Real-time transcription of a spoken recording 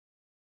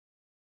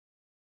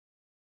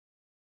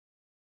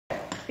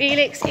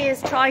Felix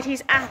has tried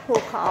his apple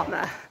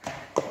calmer.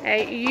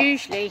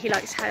 Usually he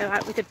likes to go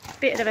out with a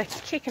bit of a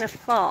kick and a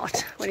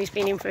fart when he's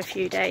been in for a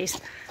few days.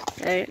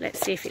 So let's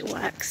see if it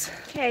works.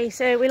 Okay,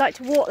 so we like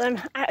to walk them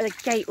out of the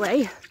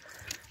gateway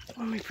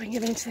when we bring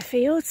them into the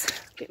fields.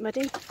 A bit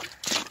muddy.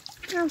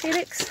 Come on,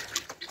 Felix.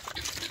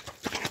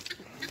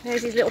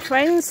 There's his little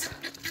friends.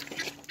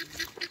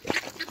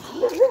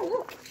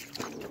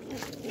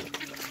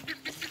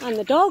 And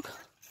the dog.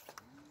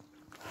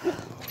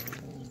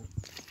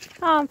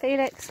 Come on,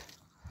 Felix.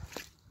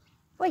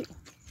 Wait.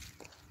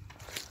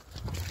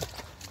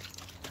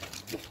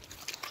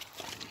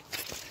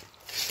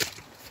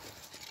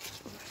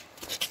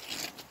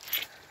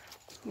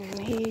 And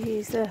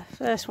he's the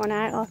first one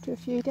out after a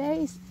few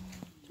days.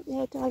 Put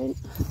your head, darling.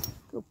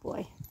 Good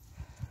boy.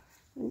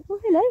 And, oh,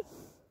 hello.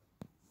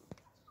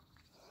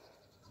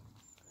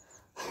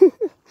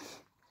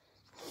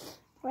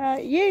 Well,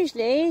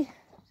 usually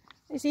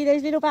you see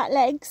those little back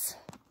legs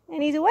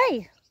and he's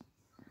away.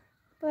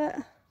 But,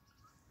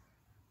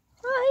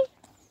 hi.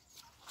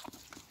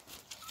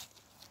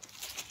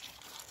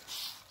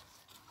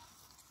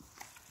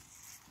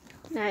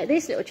 Now,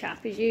 this little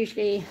chap is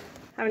usually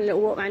having a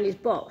little walk around his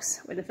box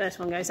when the first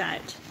one goes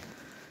out.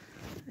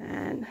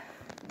 And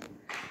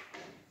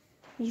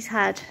he's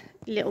had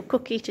a little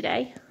cookie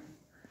today.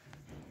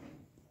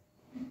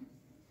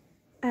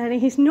 And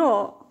he's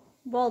not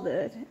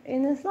bothered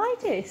in the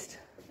slightest.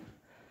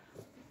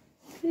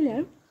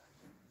 Hello.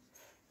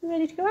 You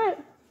ready to go out?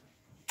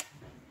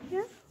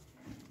 Yeah?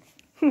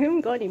 We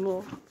haven't got any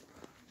more.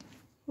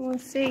 We'll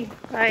see.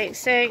 Right,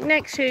 so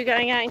next to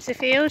going out into the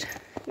field,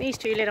 these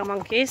two little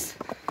monkeys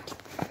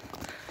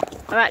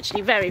are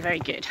actually very, very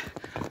good.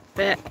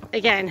 But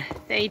again,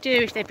 they do,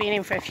 if they've been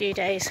in for a few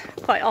days,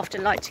 quite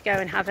often like to go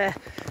and have a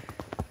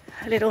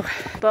little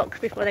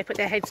buck before they put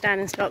their heads down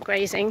and start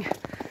grazing.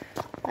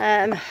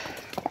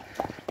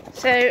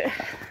 So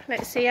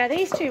let's see how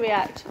these two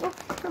react. Oh,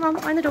 come on,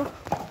 behind the door.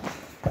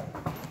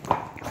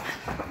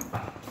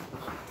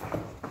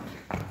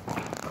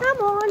 Come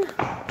on.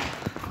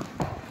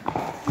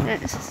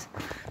 Yes.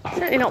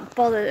 Certainly not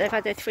bothered that they've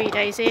had their 3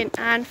 days in.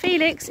 And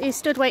Felix is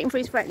stood waiting for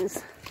his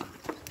friends.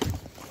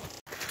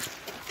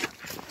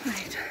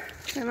 Right,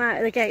 I'm out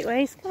of the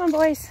gateways. Come on,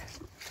 boys.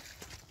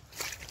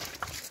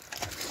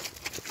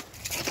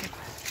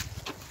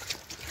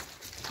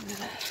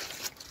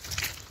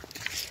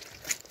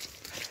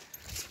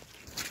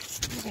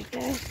 There we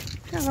go.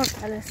 Come on,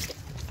 fellas.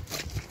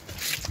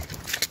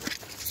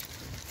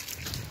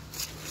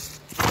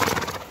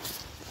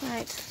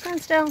 Right,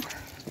 stand still.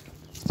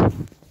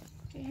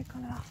 Get your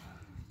collar off.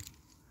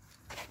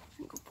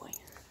 Good boy.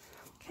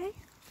 Okay.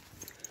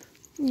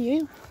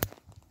 You.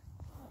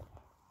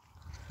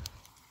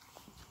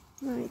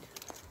 Right.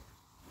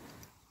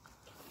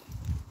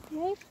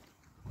 Behave.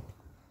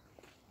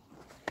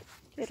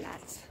 Good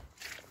lads.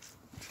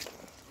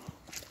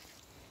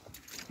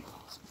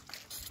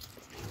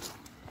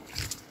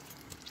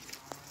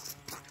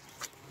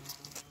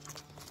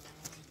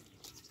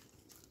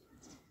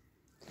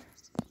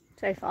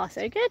 So far,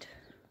 so good.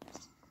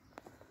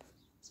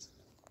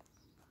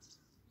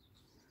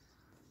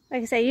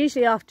 Like I say,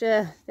 usually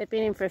after they've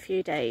been in for a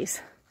few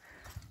days,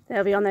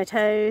 they'll be on their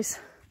toes.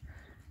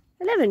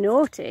 They're never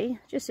naughty,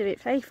 just a bit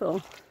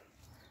playful.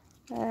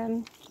 But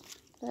I'm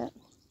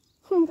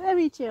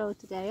very chilled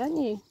today, aren't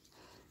you?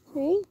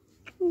 See?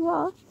 You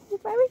are. You're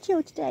very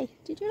chilled today.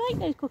 Did you like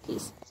those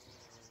cookies?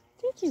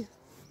 Did you?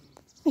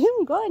 You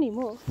haven't got any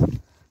more.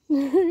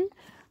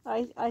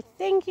 I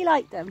think you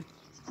like them.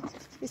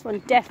 This one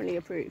definitely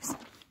approves.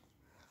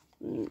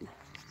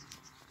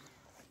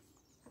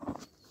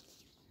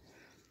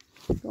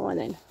 Go on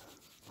then.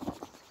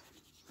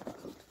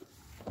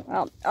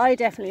 Well, I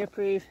definitely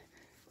approve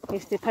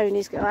if the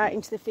ponies go out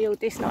into the field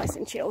this nice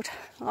and chilled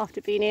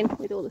after being in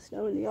with all the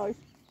snow and the ice.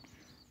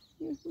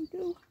 Yes, we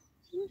do.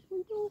 Yes,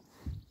 we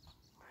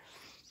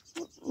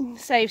do.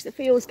 Saves the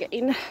fields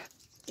getting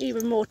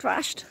even more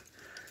trashed.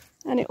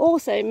 And it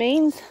also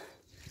means,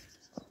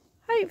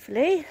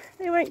 hopefully,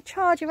 they won't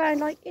charge around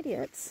like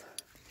idiots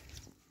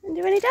and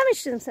do any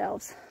damage to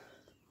themselves.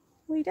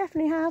 We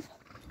definitely have.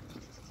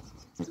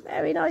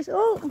 Very nice.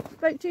 Oh,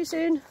 spoke too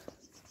soon.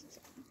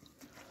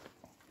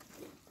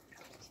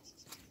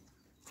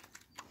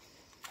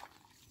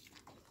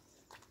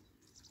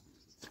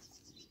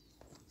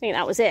 I think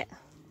that was it.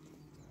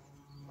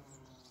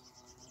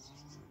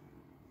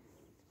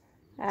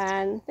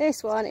 And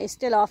this one is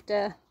still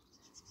after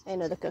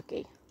another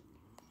cookie.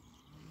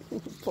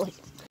 Boy.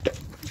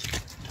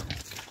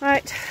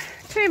 Right,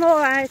 2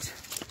 more out.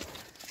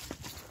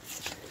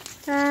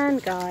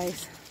 And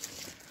guys.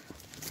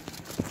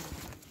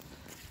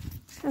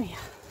 Oh yeah,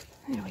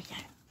 there we go.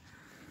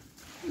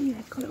 You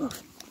got it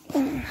off.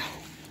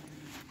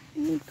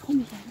 You come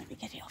here, let me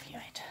get it off your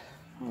head.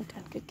 Well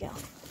done, good girl.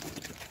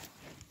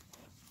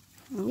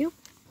 Yep.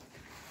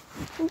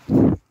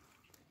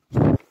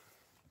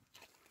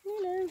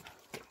 Hello.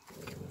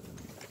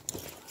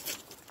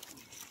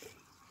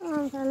 Come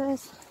on,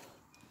 fellas.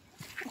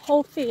 The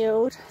whole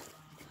field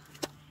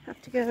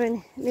have to go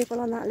and nibble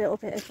on that little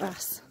bit of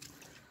grass.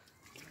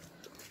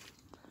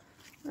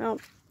 Well,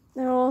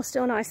 they're all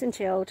still nice and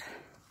chilled.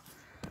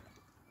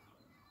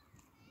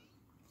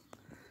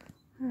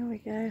 There we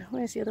go.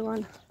 Where's the other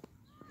one?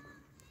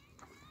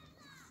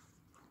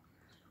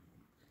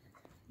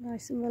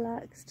 Nice and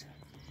relaxed.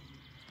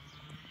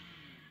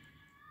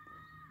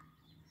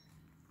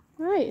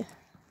 Right.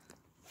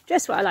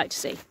 Just what I like to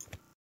see.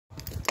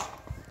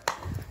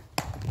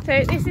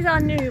 So this is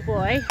our new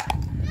boy.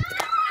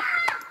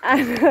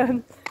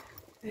 And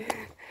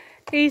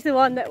he's the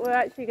one that we're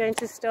actually going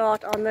to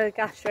start on the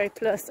Gastro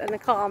Plus and the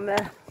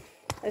Calmer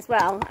as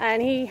well.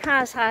 And he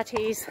has had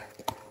his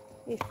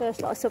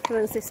first lot of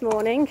supplements this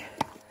morning.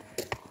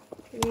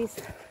 He's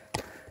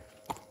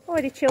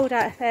already chilled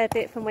out a fair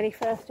bit from when he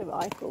first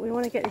arrived, but we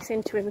want to get this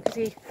into him because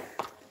he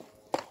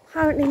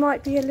apparently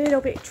might be a little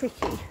bit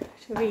tricky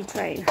to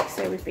retrain,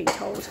 so we've been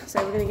told.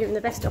 So we're going to give him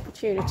the best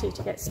opportunity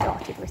to get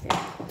started with him.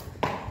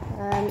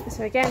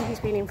 So again, he's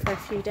been in for a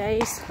few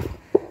days.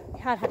 We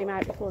had him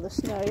out before the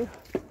snow.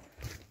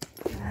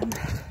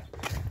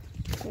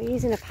 So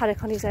he's in a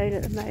paddock on his own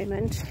at the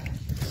moment.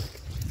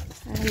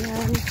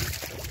 And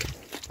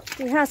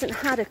he hasn't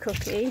had a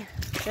cookie,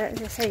 but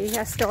as I say, he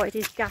has started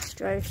his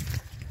Gastro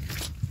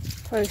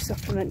Pro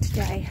supplement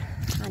today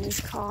and his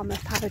Calmer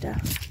powder.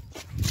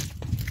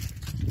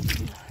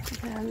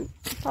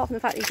 Apart from the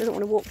fact he doesn't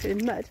want to walk through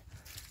the mud,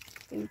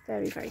 it's been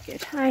very, very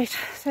good. Right,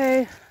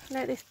 so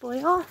let this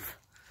boy off.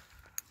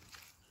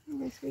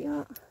 There,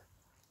 sweetheart.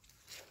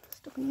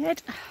 Stuck on your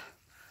head.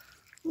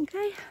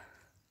 Okay,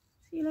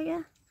 see you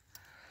later.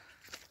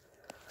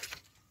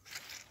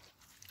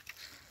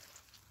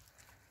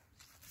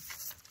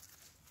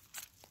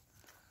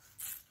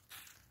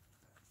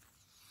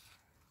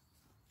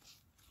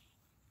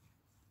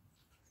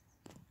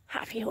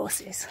 Happy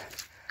horses.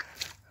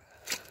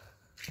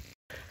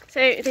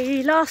 So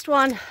the last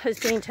one has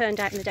been turned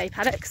out in the day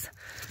paddocks,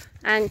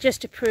 and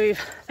just to prove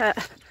that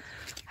I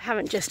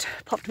haven't just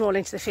popped them all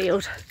into the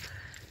field,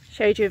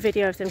 showed you a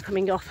video of them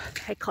coming off,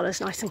 head collars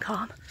nice and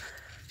calm,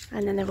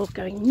 and then they're all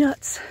going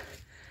nuts.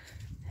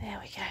 There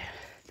we go.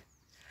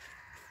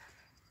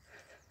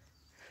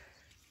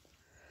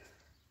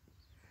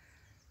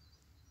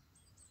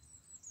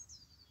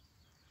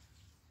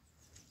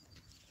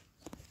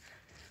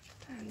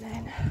 And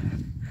then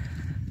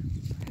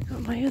I've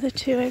got my other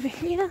two over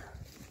here.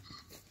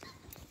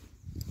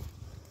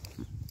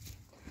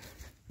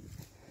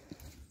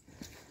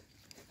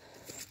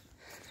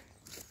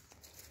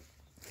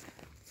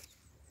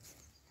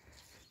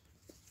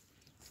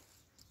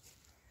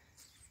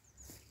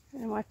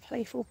 And my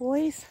playful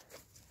boys.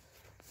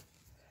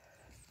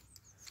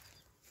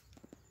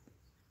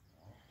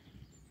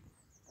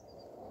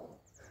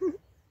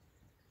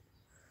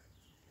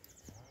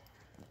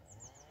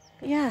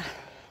 Yeah,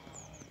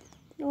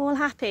 all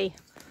happy.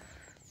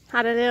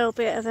 Had a little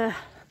bit of a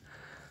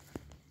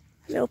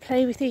little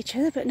play with each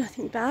other, but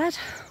nothing bad.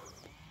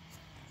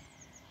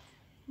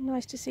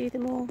 Nice to see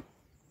them all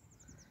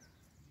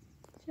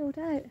chilled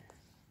out.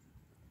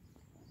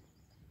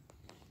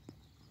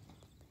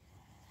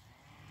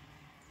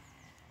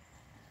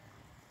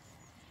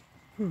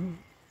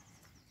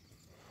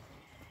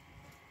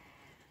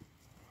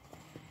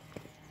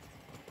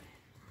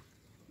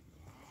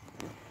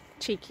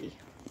 Cheeky.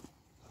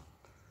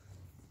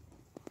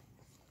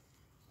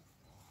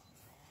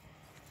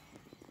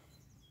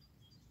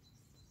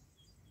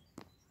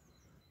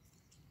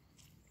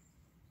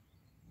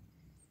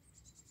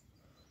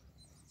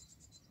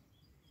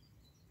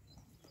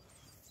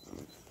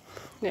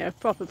 Yeah, a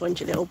proper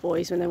bunch of little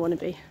boys when they want to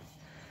be.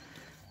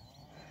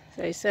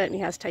 So he certainly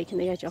has taken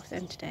the edge off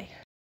them today.